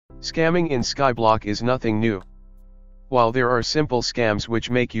Scamming in skyblock is nothing new. While there are simple scams which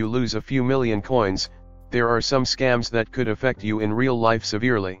make you lose a few million coins, there are some scams that could affect you in real life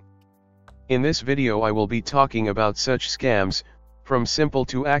severely. In this video I will be talking about such scams, from simple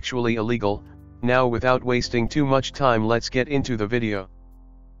to actually illegal. Now without wasting too much time, let's get into the video.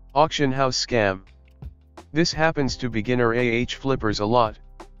 Auction house scam. This happens to beginner flippers a lot.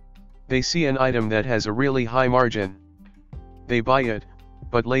 They see an item that has a really high margin. They buy it,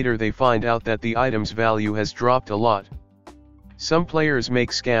 but later they find out that the item's value has dropped a lot. Some players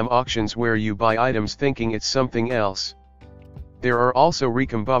make scam auctions where you buy items thinking it's something else. There are also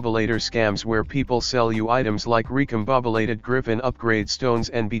recombobulator scams where people sell you items like recombobulated griffin upgrade stones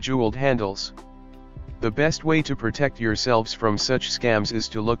and bejeweled handles. The best way to protect yourselves from such scams is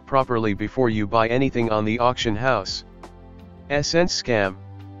to look properly before you buy anything on the auction house. Essence Scam.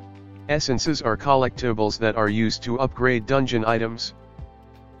 Essences are collectibles that are used to upgrade dungeon items.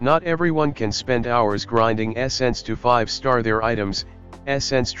 Not everyone can spend hours grinding essence to 5-star their items.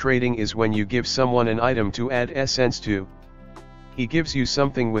 Essence trading is when you give someone an item to add essence to. He gives you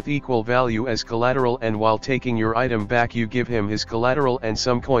something with equal value as collateral, and while taking your item back you give him his collateral and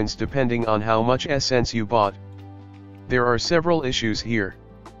some coins depending on how much essence you bought. There are several issues here.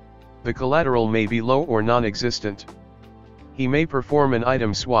 The collateral may be low or non-existent. He may perform an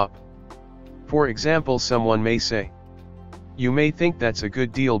item swap. For example, someone may say, "You may think that's a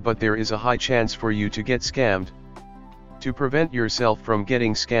good deal, but there is a high chance for you to get scammed." To prevent yourself from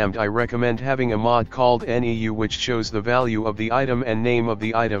getting scammed, I recommend having a mod called NEU which shows the value of the item and name of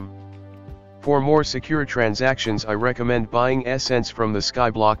the item. For more secure transactions, I recommend buying Essence from the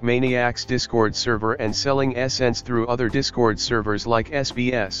Skyblock Maniacs Discord server and selling Essence through other Discord servers like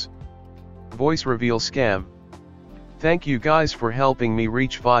SBS. Voice reveal scam. Thank you guys for helping me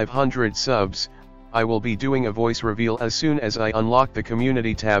reach 500 subs. I will be doing a voice reveal as soon as I unlock the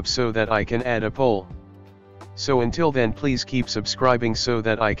community tab so that I can add a poll. So until then, please keep subscribing so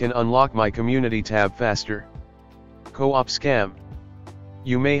that I can unlock my community tab faster. Co-op scam.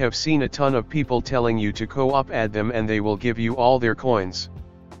 You may have seen a ton of people telling you to co-op add them and they will give you all their coins.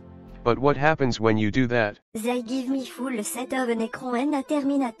 But what happens when you do that? They give me full set of an écran and a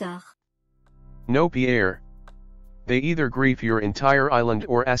Terminator. No, Pierre. They either grief your entire island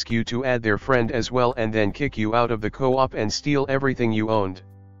or ask you to add their friend as well and then kick you out of the co-op and steal everything you owned.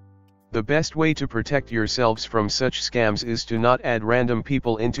 The best way to protect yourselves from such scams is to not add random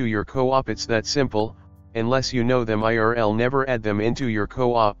people into your co-op. It's that simple. Unless you know them IRL, never add them into your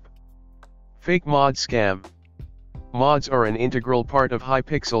co-op. Fake mod scam. Mods are an integral part of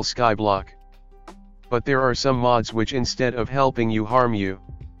Hypixel skyblock. But there are some mods which instead of helping you harm you.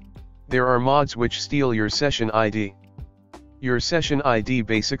 There are mods which steal your session ID. Your session ID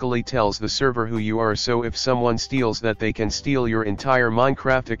basically tells the server who you are, so if someone steals that, they can steal your entire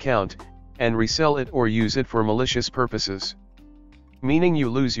Minecraft account, and resell it or use it for malicious purposes. Meaning you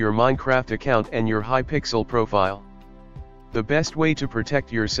lose your Minecraft account and your Hypixel profile. The best way to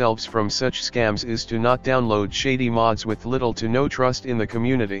protect yourselves from such scams is to not download shady mods with little to no trust in the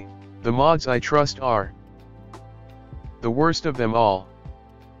community. The mods I trust are the worst of them all.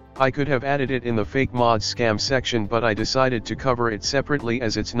 I could have added it in the fake mods scam section, but I decided to cover it separately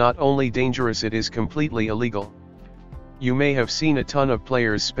as it's not only dangerous, it is completely illegal. You may have seen a ton of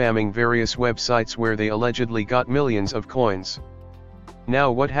players spamming various websites where they allegedly got millions of coins. Now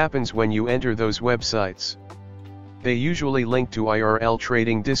what happens when you enter those websites? They usually link to IRL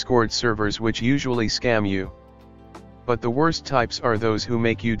trading Discord servers which usually scam you. But the worst types are those who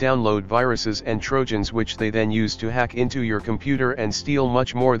make you download viruses and trojans which they then use to hack into your computer and steal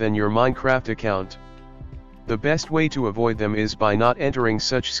much more than your Minecraft account. The best way to avoid them is by not entering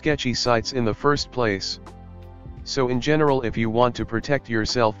such sketchy sites in the first place. So in general, if you want to protect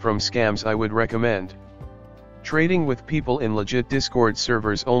yourself from scams, I would recommend trading with people in legit Discord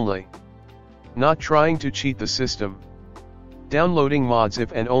servers only. Not trying to cheat the system. Downloading mods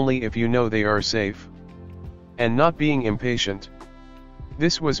if and only if you know they are safe. And not being impatient.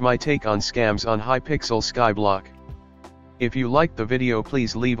 This was my take on scams on Hypixel skyblock. If you liked the video,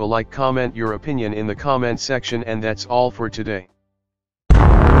 please leave a like, comment your opinion in the comment section, and that's all for today.